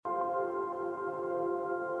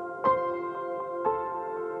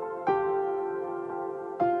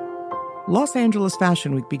Los Angeles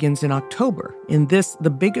Fashion Week begins in October in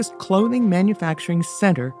the biggest clothing manufacturing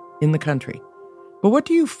center in the country. But what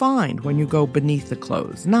do you find when you go beneath the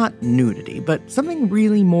clothes? Not nudity, but something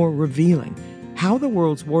really more revealing. How the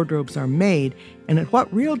world's wardrobes are made and at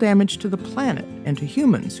what real damage to the planet and to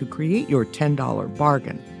humans who create your $10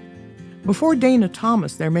 bargain. Before Dana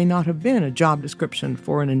Thomas, there may not have been a job description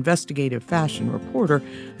for an investigative fashion reporter,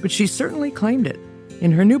 but she certainly claimed it.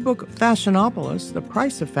 In her new book, Fashionopolis, The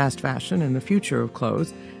Price of Fast Fashion and the Future of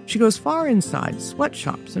Clothes, she goes far inside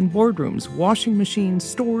sweatshops and boardrooms, washing machines,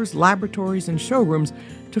 stores, laboratories, and showrooms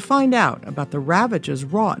to find out about the ravages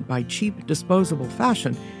wrought by cheap, disposable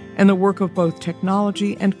fashion and the work of both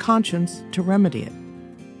technology and conscience to remedy it.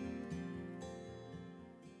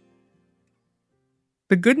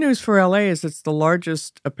 The good news for LA is it's the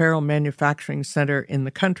largest apparel manufacturing center in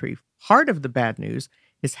the country. Part of the bad news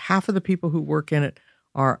is half of the people who work in it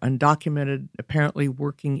are undocumented, apparently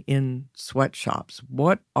working in sweatshops.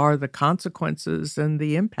 What are the consequences and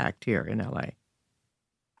the impact here in LA?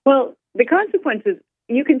 Well, the consequences,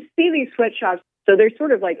 you can see these sweatshops, so they're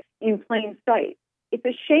sort of like in plain sight. It's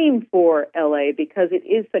a shame for LA because it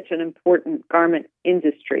is such an important garment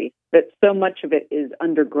industry that so much of it is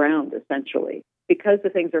underground, essentially. Because the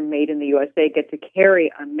things are made in the USA, get to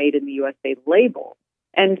carry a Made in the USA label.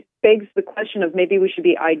 And begs the question of maybe we should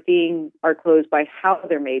be IDing our clothes by how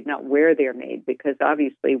they're made, not where they're made, because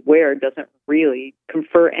obviously where doesn't really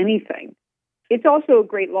confer anything. It's also a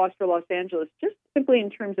great loss for Los Angeles, just simply in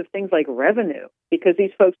terms of things like revenue, because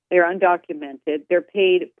these folks, they're undocumented, they're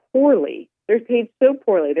paid poorly. They're paid so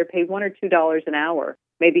poorly. They're paid $1 or $2 an hour,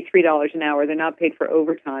 maybe $3 an hour. They're not paid for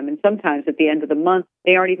overtime. And sometimes at the end of the month,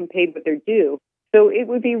 they aren't even paid what they're due. So it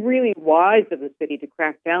would be really wise of the city to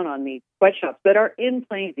crack down on these sweatshops that are in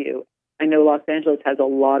plain view. I know Los Angeles has a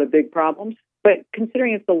lot of big problems, but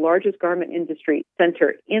considering it's the largest garment industry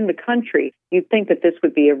center in the country, you'd think that this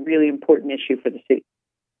would be a really important issue for the city.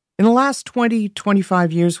 In the last 20,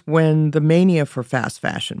 25 years, when the mania for fast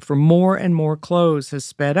fashion, for more and more clothes has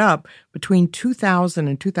sped up, between 2000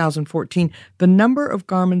 and 2014, the number of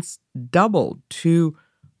garments doubled to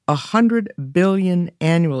 100 billion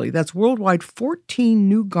annually. That's worldwide 14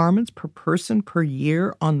 new garments per person per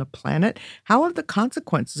year on the planet. How have the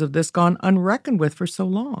consequences of this gone unreckoned with for so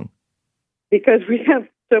long? Because we have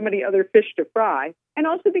so many other fish to fry, and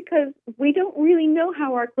also because we don't really know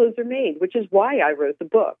how our clothes are made, which is why I wrote the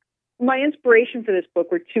book. My inspiration for this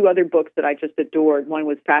book were two other books that I just adored. One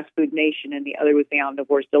was Fast Food Nation and the other was The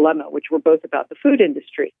Omnivore's Dilemma, which were both about the food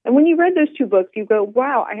industry. And when you read those two books, you go,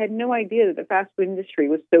 wow, I had no idea that the fast food industry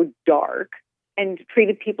was so dark and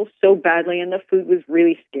treated people so badly and the food was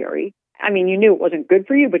really scary. I mean, you knew it wasn't good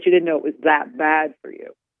for you, but you didn't know it was that bad for you.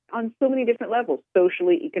 On so many different levels,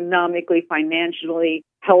 socially, economically, financially,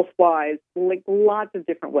 health-wise, like lots of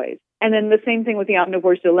different ways. And then the same thing with The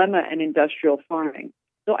Omnivore's Dilemma and industrial farming.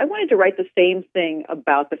 So I wanted to write the same thing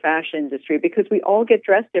about the fashion industry because we all get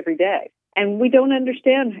dressed every day and we don't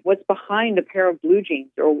understand what's behind a pair of blue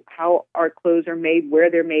jeans or how our clothes are made,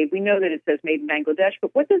 where they're made. We know that it says made in Bangladesh,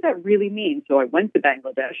 but what does that really mean? So I went to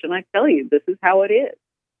Bangladesh and I tell you, this is how it is.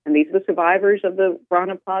 And these are the survivors of the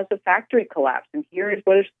Rana Plaza factory collapse. And here is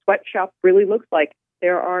what a sweatshop really looks like.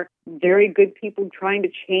 There are very good people trying to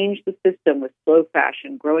change the system with slow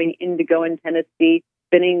fashion, growing indigo in Tennessee,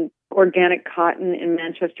 spinning organic cotton in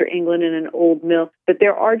Manchester, England, in an old mill. But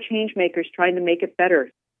there are change makers trying to make it better.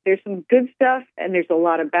 There's some good stuff and there's a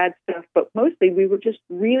lot of bad stuff, but mostly we were just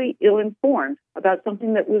really ill-informed about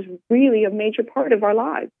something that was really a major part of our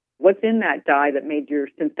lives. What's in that dye that made your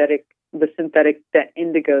that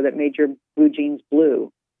indigo that made your blue jeans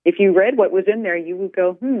blue? If you read what was in there, you would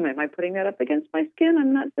go, am I putting that up against my skin?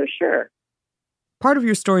 I'm not so sure. Part of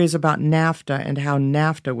your story is about NAFTA and how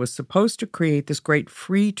NAFTA was supposed to create this great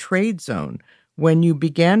free trade zone when you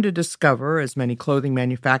began to discover, as many clothing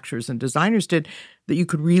manufacturers and designers did, that you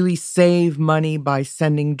could really save money by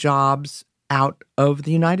sending jobs out of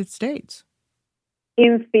the United States.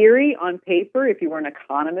 In theory, on paper, if you were an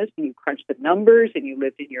economist and you crunched the numbers and you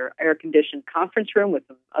lived in your air-conditioned conference room with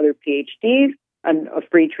some other PhDs, and a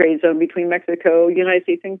free trade zone between Mexico, United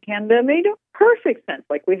States, and Canada made perfect sense,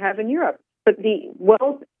 like we have in Europe. But the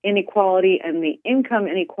wealth inequality and the income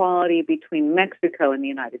inequality between Mexico and the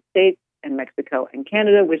United States and Mexico and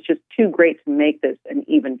Canada was just too great to make this an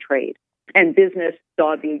even trade. And business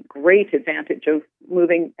saw the great advantage of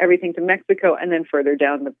moving everything to Mexico and then further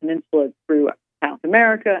down the peninsula through South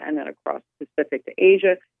America and then across the Pacific to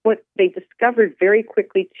Asia. What they discovered very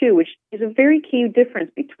quickly, too, which is a very key difference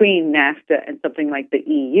between NAFTA and something like the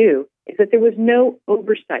EU, is that there was no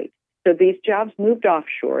oversight. So these jobs moved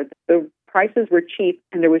offshore. The prices were cheap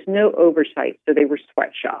and there was no oversight, so they were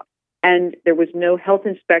sweatshops. And there was no health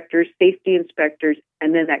inspectors, safety inspectors,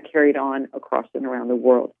 and then that carried on across and around the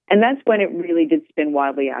world. And that's when it really did spin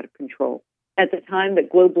wildly out of control. At the time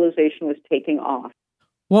that globalization was taking off.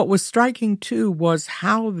 What was striking, too, was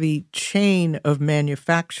how the chain of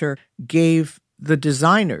manufacture gave the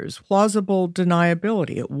designers plausible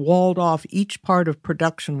deniability. It walled off each part of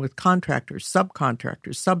production with contractors,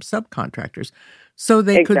 subcontractors, subcontractors, so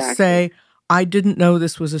they could say, I didn't know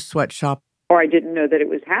this was a sweatshop. Or I didn't know that it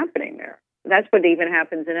was happening there. That's what even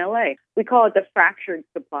happens in LA. We call it the fractured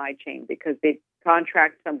supply chain because they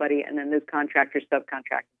contract somebody and then those contractors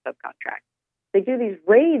subcontract and subcontract. They do these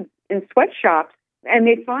raids in sweatshops and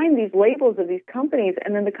they find these labels of these companies,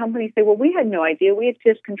 and then the companies say, well, we had no idea. We had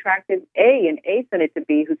just contracted A, and A sent it to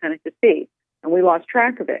B, who sent it to C, and we lost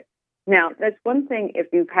track of it. Now, that's one thing if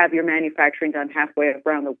you have your manufacturing done halfway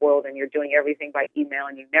around the world and you're doing everything by email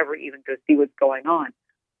and you never even go see what's going on.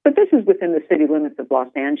 But this is within the city limits of Los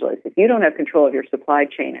Angeles. If you don't have control of your supply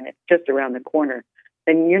chain and it's just around the corner,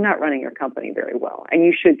 then you're not running your company very well, and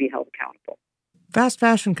you should be held accountable. Fast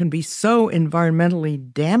fashion can be so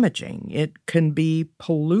environmentally damaging. It can be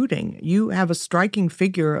polluting. You have a striking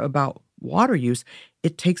figure about water use.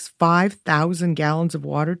 It takes 5,000 gallons of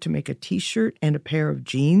water to make a T-shirt and a pair of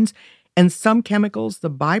jeans. And some chemicals, the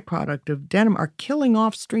byproduct of denim, are killing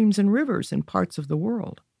off streams and rivers in parts of the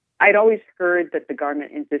world. I'd always heard that the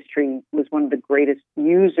garment industry was one of the greatest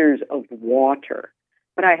users of water,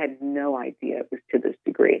 but I had no idea it was to this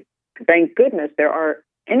degree. Thank goodness there are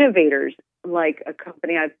innovators like a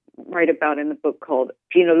company I write about in the book called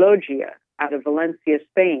Genealogia out of Valencia,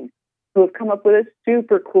 Spain, who have come up with a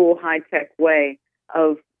super cool high-tech way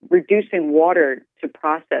of reducing water to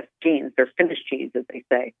process jeans. They're finished jeans, as they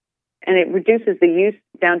say. And it reduces the use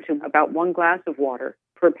down to about 1 glass of water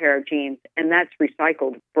per pair of jeans, and that's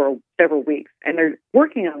recycled for several weeks. And they're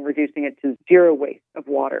working on reducing it to 0 waste of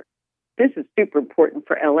water. This is super important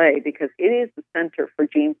for LA because it is the center for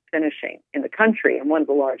jeans finishing in the country and one of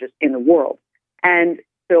the largest in the world. And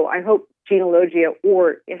so I hope Genealogia,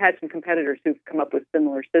 or it has some competitors who've come up with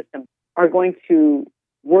similar systems, are going to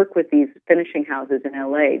work with these finishing houses in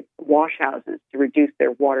LA, wash houses, to reduce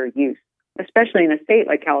their water use, especially in a state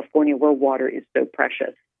like California where water is so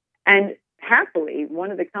precious. And happily,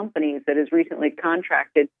 one of the companies that has recently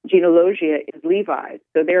contracted Genealogia is Levi's.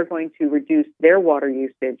 So they're going to reduce their water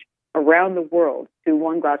usage around the world to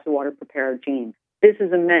 1 glass of water per pair of jeans. This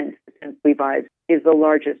is immense since Levi's is the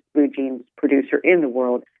largest blue jeans producer in the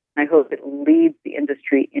world. And I hope it leads the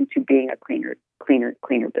industry into being a cleaner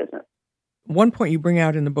business. One point you bring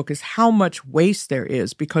out in the book is how much waste there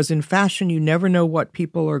is, because in fashion, you never know what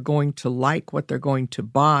people are going to like, what they're going to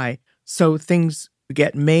buy. So things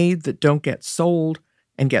get made that don't get sold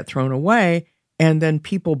and get thrown away. And then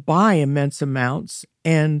people buy immense amounts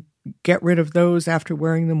and get rid of those after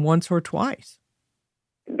wearing them once or twice.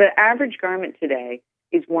 The average garment today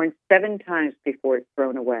is worn 7 times before it's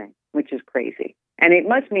thrown away, which is crazy. And it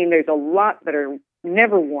must mean there's a lot that are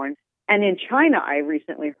never worn. And in China, I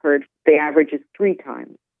recently heard the average is 3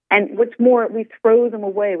 times. And what's more, we throw them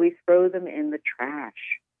away. We throw them in the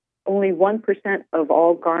trash. Only 1% of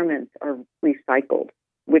all garments are recycled,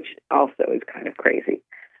 which also is kind of crazy.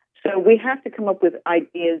 So we have to come up with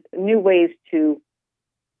ideas, new ways to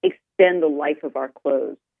extend the life of our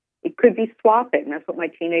clothes. It could be swapping. That's what my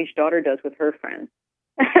teenage daughter does with her friends.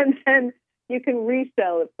 And then you can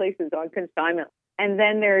resell at places on consignment. And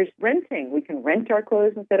then there's renting. We can rent our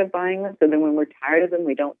clothes instead of buying them. So then when we're tired of them,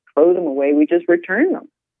 we don't throw them away. We just return them.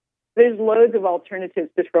 There's loads of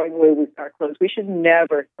alternatives to throwing away our clothes. We should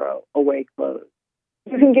never throw away clothes.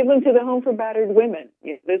 You can give them to the Home for Battered Women.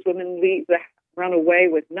 Those women run away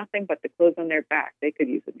with nothing but the clothes on their back. They could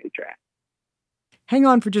use a new dress. Hang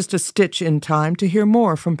on for just a stitch in time to hear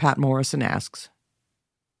more from Pat Morrison Asks.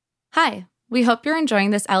 Hi, we hope you're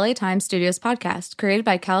enjoying this LA Times Studios podcast created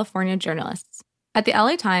by California journalists. At the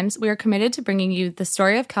LA Times, we are committed to bringing you the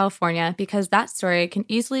story of California because that story can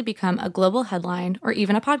easily become a global headline or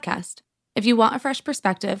even a podcast. If you want a fresh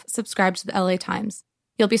perspective, subscribe to the LA Times.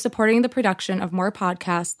 You'll be supporting the production of more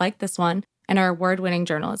podcasts like this one and our award-winning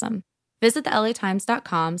journalism. Visit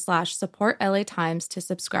thelatimes.com/support-LA-Times to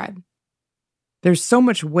subscribe. There's so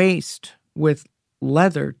much waste with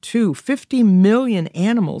leather, too. 50 million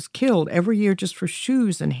animals killed every year just for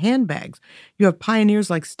shoes and handbags. You have pioneers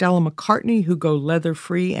like Stella McCartney who go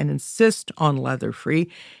leather-free and insist on leather-free.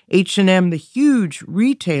 H&M, the huge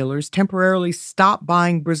retailers, temporarily stopped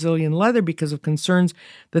buying Brazilian leather because of concerns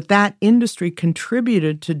that that industry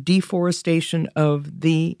contributed to deforestation of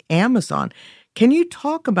the Amazon. Can you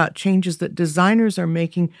talk about changes that designers are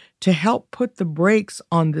making to help put the brakes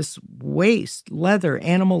on this waste, leather,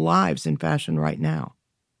 animal lives in fashion right now?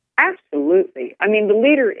 Absolutely. I mean, the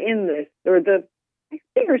leader in this, I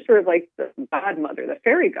think her sort of like the godmother, the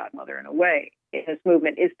fairy godmother in a way, in this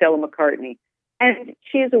movement is Stella McCartney. And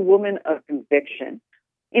she is a woman of conviction.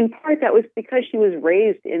 In part, that was because she was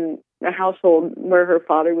raised in a household where her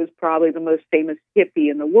father was probably the most famous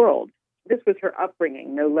hippie in the world. This was her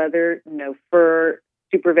upbringing: no leather, no fur,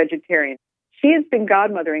 super vegetarian. She has been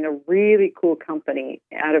godmothering a really cool company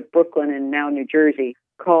out of Brooklyn and now New Jersey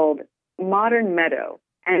called Modern Meadow.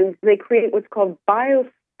 And they create what's called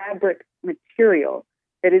biofabric material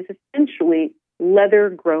that is essentially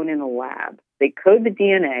leather grown in a lab. They code the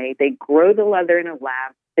DNA, they grow the leather in a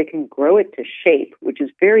lab, they can grow it to shape, which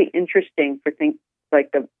is very interesting for things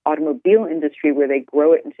like the automobile industry where they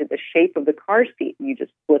grow it into the shape of the car seat and you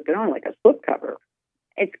just flip it on like a slipcover.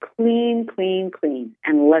 It's clean, clean, clean,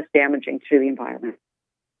 and less damaging to the environment.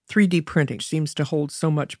 3D printing seems to hold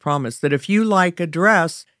so much promise that if you like a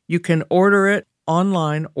dress, you can order it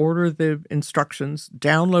online, order the instructions,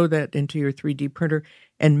 download that into your 3D printer,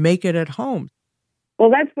 and make it at home. Well,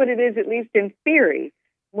 that's what it is, at least in theory.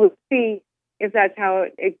 We'll see if that's how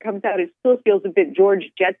it comes out. It still feels a bit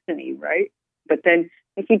George Jetson-y, right? But then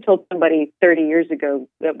if you told somebody 30 years ago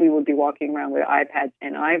that we would be walking around with iPads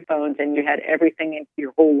and iPhones and you had everything in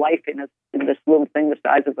your whole life in this little thing the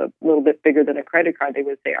size of a little bit bigger than a credit card, they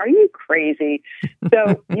would say, "Are you crazy?"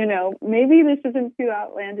 So, maybe this isn't too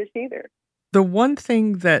outlandish either. The one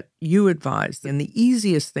thing that you advised, and the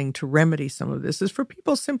easiest thing to remedy some of this, is for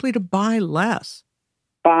people simply to buy less.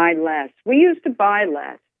 Buy less. We used to buy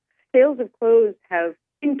less. Sales of clothes have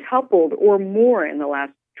quintupled or more in the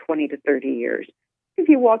last 20 to 30 years. If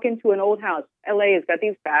you walk into an old house, LA has got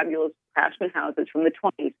these fabulous craftsman houses from the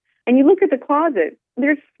 20s, and you look at the closet,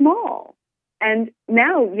 they're small. And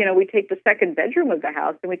now, we take the second bedroom of the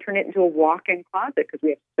house and we turn it into a walk-in closet because we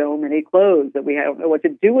have so many clothes that we don't know what to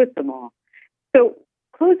do with them all. So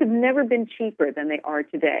clothes have never been cheaper than they are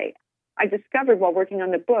today. I discovered while working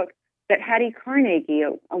on the book that Hattie Carnegie,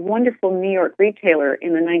 a wonderful New York retailer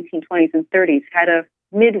in the 1920s and 30s, had a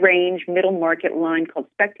mid-range, middle-market line called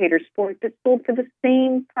Spectator Sport that sold for the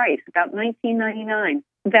same price, about $19.99,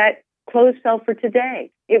 that clothes sell for today.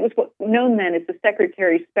 It was what known then as the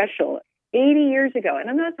Secretary Special 80 years ago. And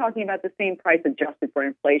I'm not talking about the same price adjusted for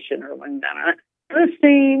inflation or the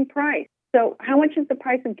same price. So how much has the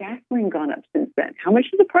price of gasoline gone up since then? How much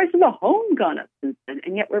has the price of a home gone up since then?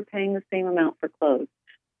 And yet we're paying the same amount for clothes.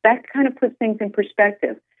 That kind of puts things in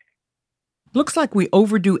perspective. Looks like we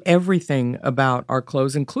overdo everything about our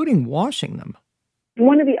clothes, including washing them.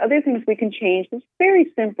 One of the other things we can change is very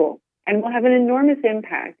simple and will have an enormous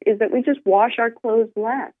impact is that we just wash our clothes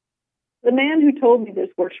less. The man who told me this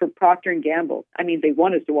works for Procter & Gamble. I mean, they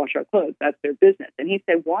want us to wash our clothes. That's their business. And he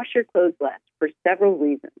said, wash your clothes less for several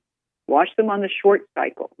reasons. Wash them on the short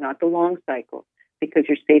cycle, not the long cycle, because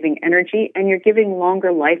you're saving energy and you're giving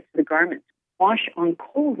longer life to the garments. Wash on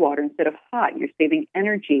cold water instead of hot. You're saving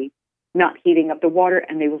energy, not heating up the water,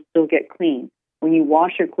 and they will still get clean. When you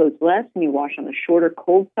wash your clothes less and you wash on the shorter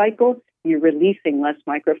cold cycle, you're releasing less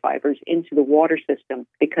microfibers into the water system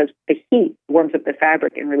because the heat warms up the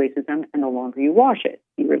fabric and releases them, and the longer you wash it,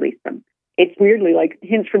 you release them. It's weirdly like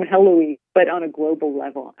hints from Halloween, but on a global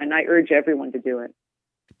level, and I urge everyone to do it.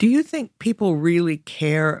 Do you think people really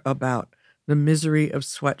care about the misery of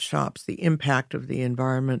sweatshops, the impact of the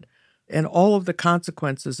environment, and all of the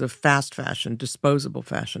consequences of fast fashion, disposable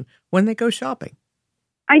fashion, when they go shopping?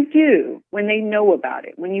 I do, when they know about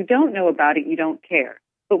it. When you don't know about it, you don't care.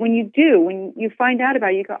 But when you do, when you find out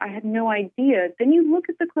about it, you go, I had no idea. Then you look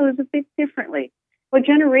at the clothes a bit differently. A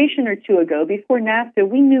generation or two ago, before NAFTA,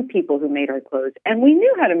 we knew people who made our clothes, and we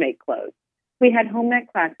knew how to make clothes. We had home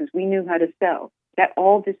ec classes. We knew how to sew. That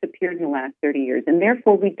all disappeared in the last 30 years, and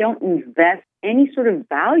therefore we don't invest any sort of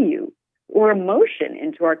value or emotion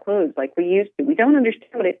into our clothes like we used to. We don't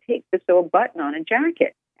understand what it takes to sew a button on a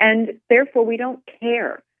jacket, and therefore we don't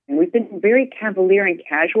care. And we've been very cavalier and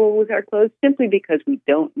casual with our clothes simply because we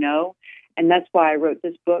don't know, and that's why I wrote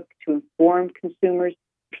this book, to inform consumers.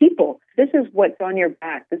 People, this is what's on your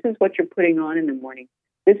back. This is what you're putting on in the morning.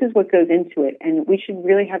 This is what goes into it, and we should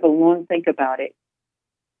really have a long think about it.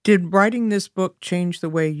 Did writing this book change the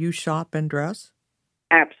way you shop and dress?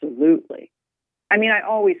 Absolutely. I mean, I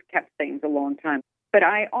always kept things a long time, but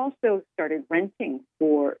I also started renting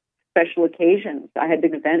for special occasions. I had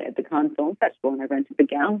an event at the Cannes Film Festival, and I rented a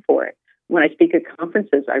gown for it. When I speak at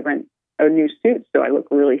conferences, I rent a new suit so I look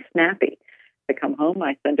really snappy. I come home,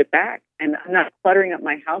 I send it back, and I'm not cluttering up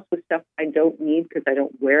my house with stuff I don't need because I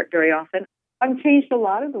don't wear it very often. I've changed a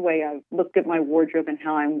lot of the way I've looked at my wardrobe and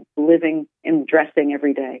how I'm living and dressing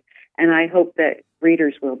every day. And I hope that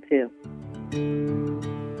readers will too.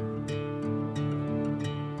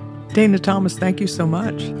 Dana Thomas, thank you so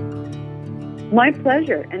much. My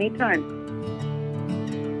pleasure. Anytime.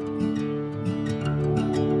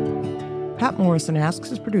 Pat Morrison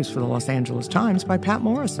Asks is produced for the Los Angeles Times by Pat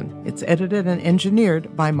Morrison. It's edited and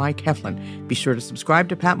engineered by Mike Heflin. Be sure to subscribe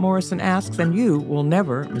to Pat Morrison Asks, and you will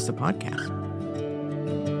never miss a podcast.